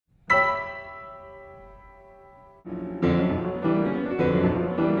Good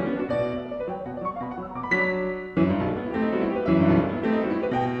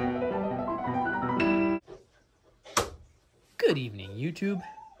evening, YouTube.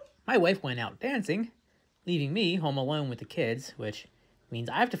 My wife went out dancing, leaving me home alone with the kids, which means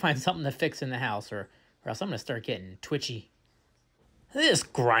I have to find something to fix in the house or else I'm going to start getting twitchy. This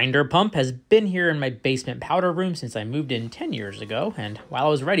grinder pump has been here in my basement powder room since I moved in 10 years ago, and while I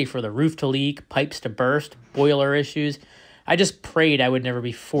was ready for the roof to leak, pipes to burst, boiler issues, I just prayed I would never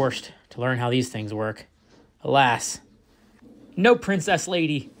be forced to learn how these things work. Alas. No, princess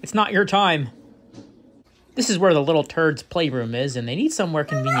lady, it's not your time. This is where the little turd's playroom is, and they need somewhere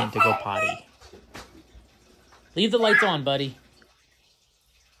convenient to go potty. Leave the lights on, buddy.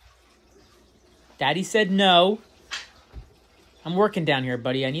 Daddy said no. I'm working down here,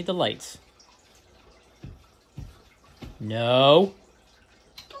 buddy. I need the lights. No.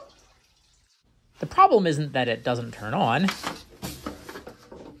 The problem isn't that it doesn't turn on.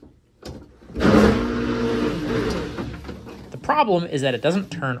 The problem is that it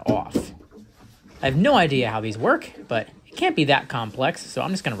doesn't turn off. I have no idea how these work, but it can't be that complex, so I'm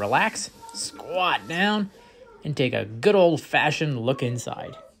just going to relax, squat down, and take a good old-fashioned look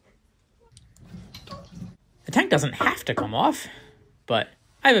inside. The tank doesn't have to come off, but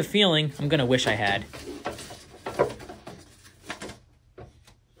I have a feeling I'm going to wish I had.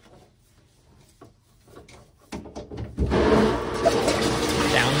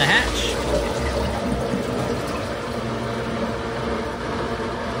 Down the hatch.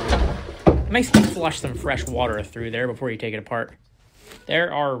 Nice to flush some fresh water through there before you take it apart.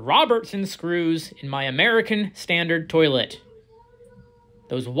 There are Robertson screws in my American standard toilet.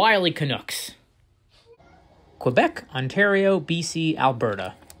 Those wily Canucks. Quebec, Ontario, BC,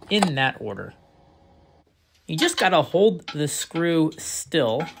 Alberta. In that order. You just gotta hold the screw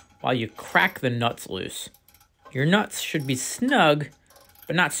still while you crack the nuts loose. Your nuts should be snug,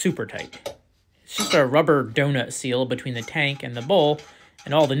 but not super tight. It's just a rubber donut seal between the tank and the bowl,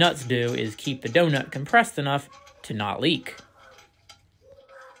 and all the nuts do is keep the donut compressed enough to not leak.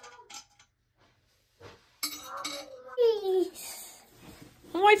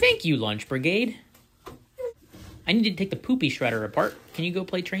 Why, thank you, Lunch Brigade. I need to take the poopy shredder apart. Can you go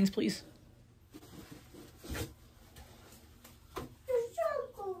play trains, please?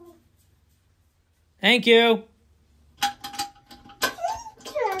 Thank you.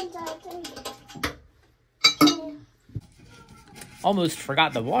 Almost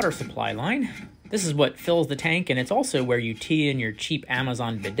forgot the water supply line. This is what fills the tank, and it's also where you tee in your cheap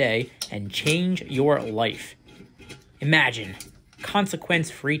Amazon bidet and change your life. Imagine,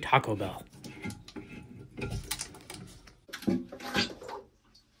 consequence-free Taco Bell.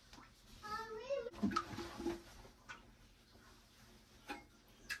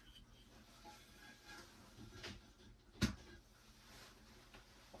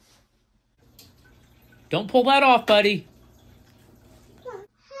 Don't pull that off, buddy.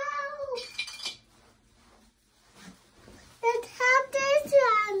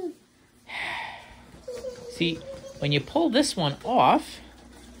 See, when you pull this one off,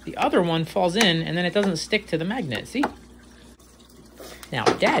 the other one falls in and then it doesn't stick to the magnet, see? Now,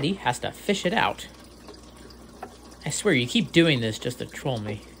 Daddy has to fish it out. I swear, you keep doing this just to troll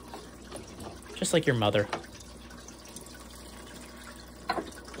me. Just like your mother.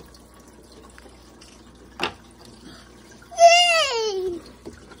 Yay!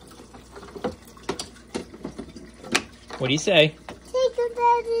 What do you say? Take it,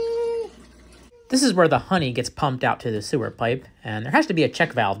 Daddy. This is where the honey gets pumped out to the sewer pipe, and there has to be a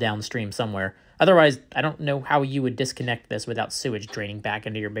check valve downstream somewhere. Otherwise, I don't know how you would disconnect this without sewage draining back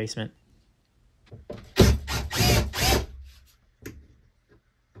into your basement.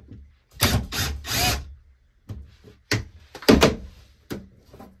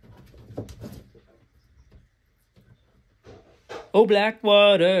 Oh, black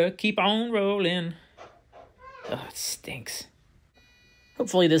water, keep on rolling. Ugh, it stinks.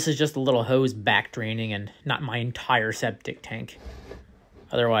 Hopefully this is just a little hose back draining and not my entire septic tank.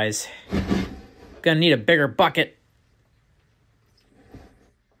 Otherwise, gonna need a bigger bucket.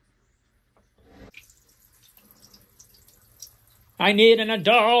 I need an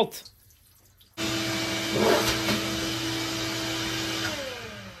adult.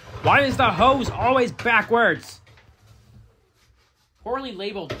 Why is the hose always backwards? Poorly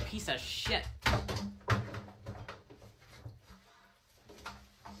labeled piece of shit.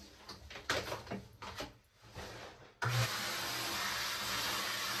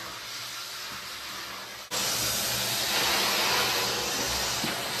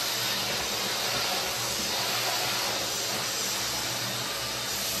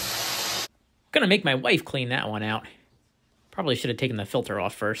 Gonna make my wife clean that one out. Probably should have taken the filter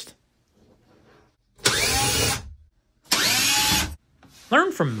off first.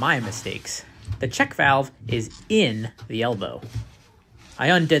 Learn from my mistakes. The check valve is in the elbow. I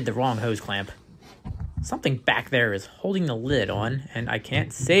undid the wrong hose clamp. Something back there is holding the lid on, and I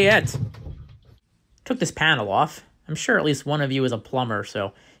can't see it. Took this panel off. I'm sure at least one of you is a plumber,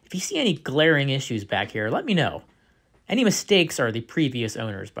 so if you see any glaring issues back here, let me know. Any mistakes are the previous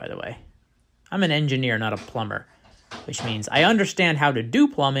owners, by the way. I'm an engineer, not a plumber, which means I understand how to do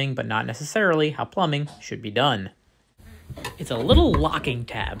plumbing, but not necessarily how plumbing should be done. It's a little locking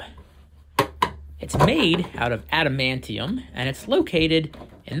tab. It's made out of adamantium, and it's located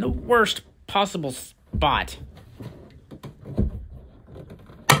in the worst possible spot.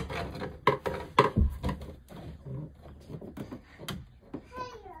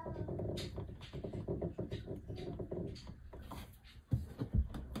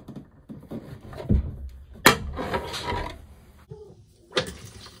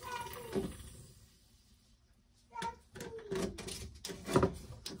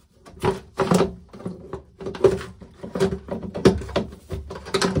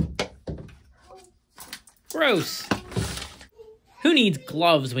 Gross. Who needs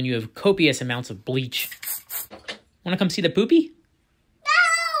gloves when you have copious amounts of bleach? Want to come see the poopy?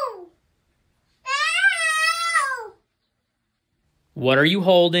 No! No! What are you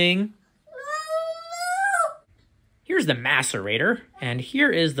holding? No! Here's the macerator, and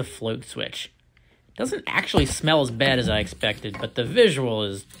here is the float switch. Doesn't actually smell as bad as I expected, but the visual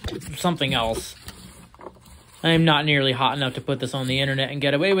is something else. I am not nearly hot enough to put this on the internet and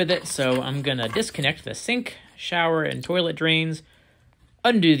get away with it, so I'm gonna disconnect the sink, shower, and toilet drains,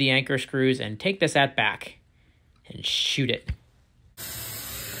 undo the anchor screws, and take this at back, and shoot it.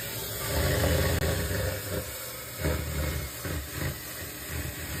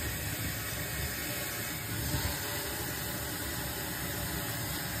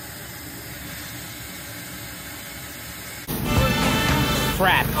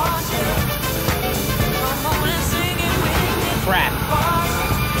 Crap. Crap.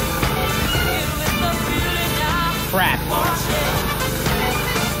 Crap.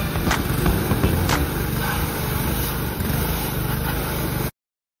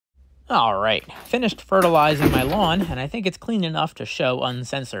 Alright, finished fertilizing my lawn, and I think it's clean enough to show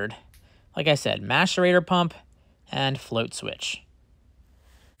uncensored. Like I said, macerator pump and float switch.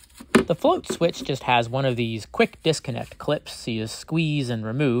 The float switch just has one of these quick disconnect clips so you squeeze and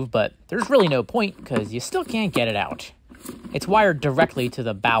remove, but there's really no point because you still can't get it out. It's wired directly to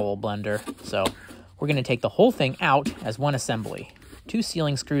the bowel blender, so we're going to take the whole thing out as one assembly. 2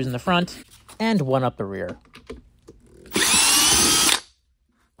 sealing screws in the front and 1 up the rear.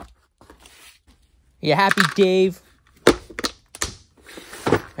 You happy, Dave?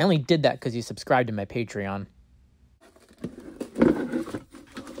 I only did that because you subscribed to my Patreon.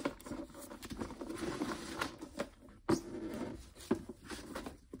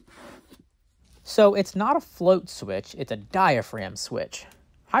 So it's not a float switch, it's a diaphragm switch.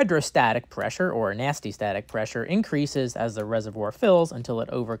 Hydrostatic pressure, or nasty static pressure, increases as the reservoir fills until it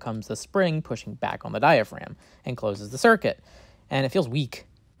overcomes the spring pushing back on the diaphragm and closes the circuit. And it feels weak.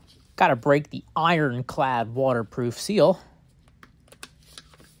 Gotta break the ironclad waterproof seal.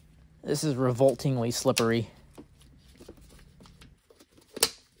 This is revoltingly slippery.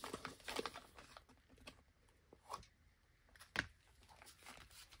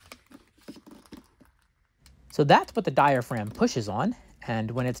 So that's what the diaphragm pushes on,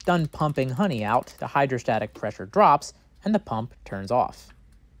 and when it's done pumping honey out, the hydrostatic pressure drops and the pump turns off.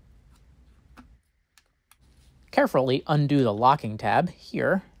 Carefully undo the locking tab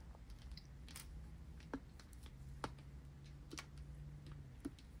here.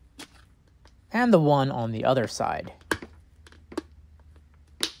 And the one on the other side.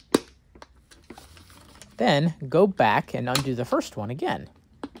 Then go back and undo the first one again.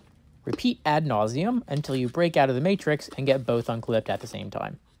 Repeat ad nauseum until you break out of the matrix and get both unclipped at the same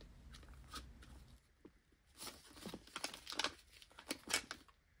time.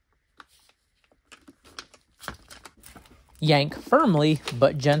 Yank firmly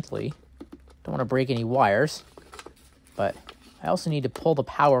but gently. Don't want to break any wires, but I also need to pull the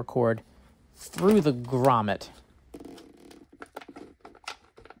power cord through the grommet.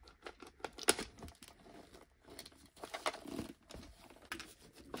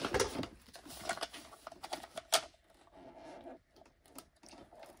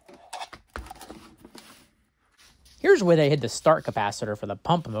 Here's where they hid the start capacitor for the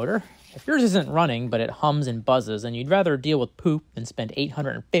pump motor. If yours isn't running, but it hums and buzzes, and you'd rather deal with poop than spend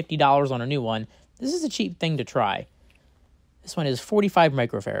 $850 on a new one, this is a cheap thing to try. This one is 45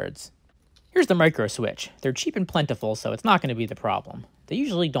 microfarads. Here's the micro switch. They're cheap and plentiful, so it's not going to be the problem. They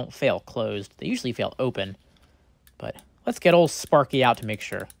usually don't fail closed. They usually fail open. But let's get old Sparky out to make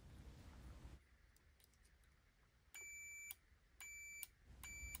sure.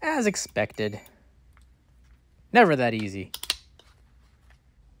 As expected. Never that easy.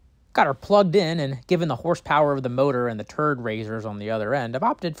 Got her plugged in, and given the horsepower of the motor and the turd raisers on the other end, I've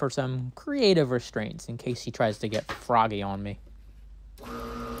opted for some creative restraints in case he tries to get froggy on me.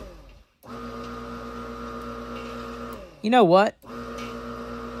 You know what?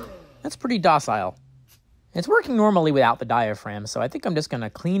 That's pretty docile. It's working normally without the diaphragm, so I think I'm just going to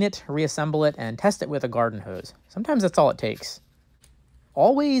clean it, reassemble it, and test it with a garden hose. Sometimes that's all it takes.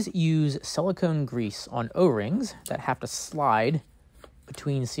 Always use silicone grease on O-rings that have to slide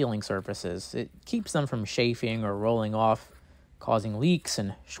between sealing surfaces. It keeps them from chafing or rolling off, causing leaks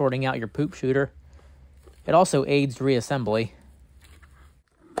and shorting out your poop shooter. It also aids reassembly.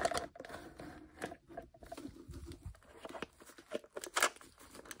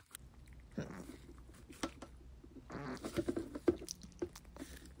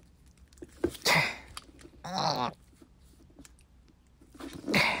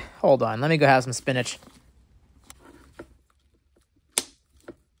 Hold on, let me go have some spinach.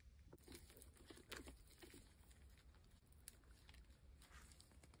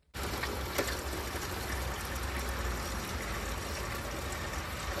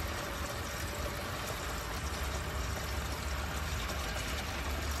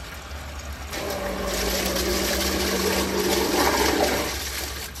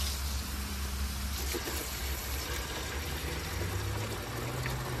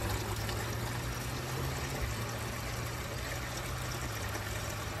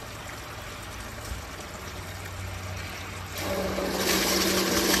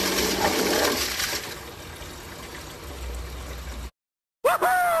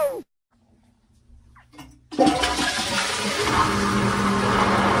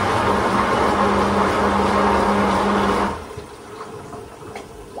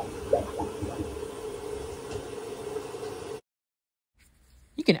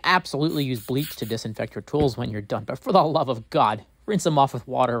 You can absolutely use bleach to disinfect your tools when you're done, but for the love of God, rinse them off with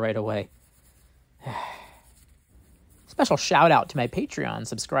water right away. Special shout out to my Patreon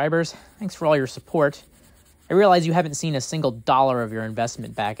subscribers. Thanks for all your support. I realize you haven't seen a single dollar of your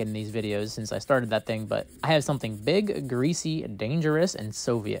investment back in these videos since I started that thing, but I have something big, greasy, dangerous, and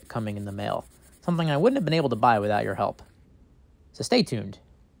Soviet coming in the mail. Something I wouldn't have been able to buy without your help. So stay tuned.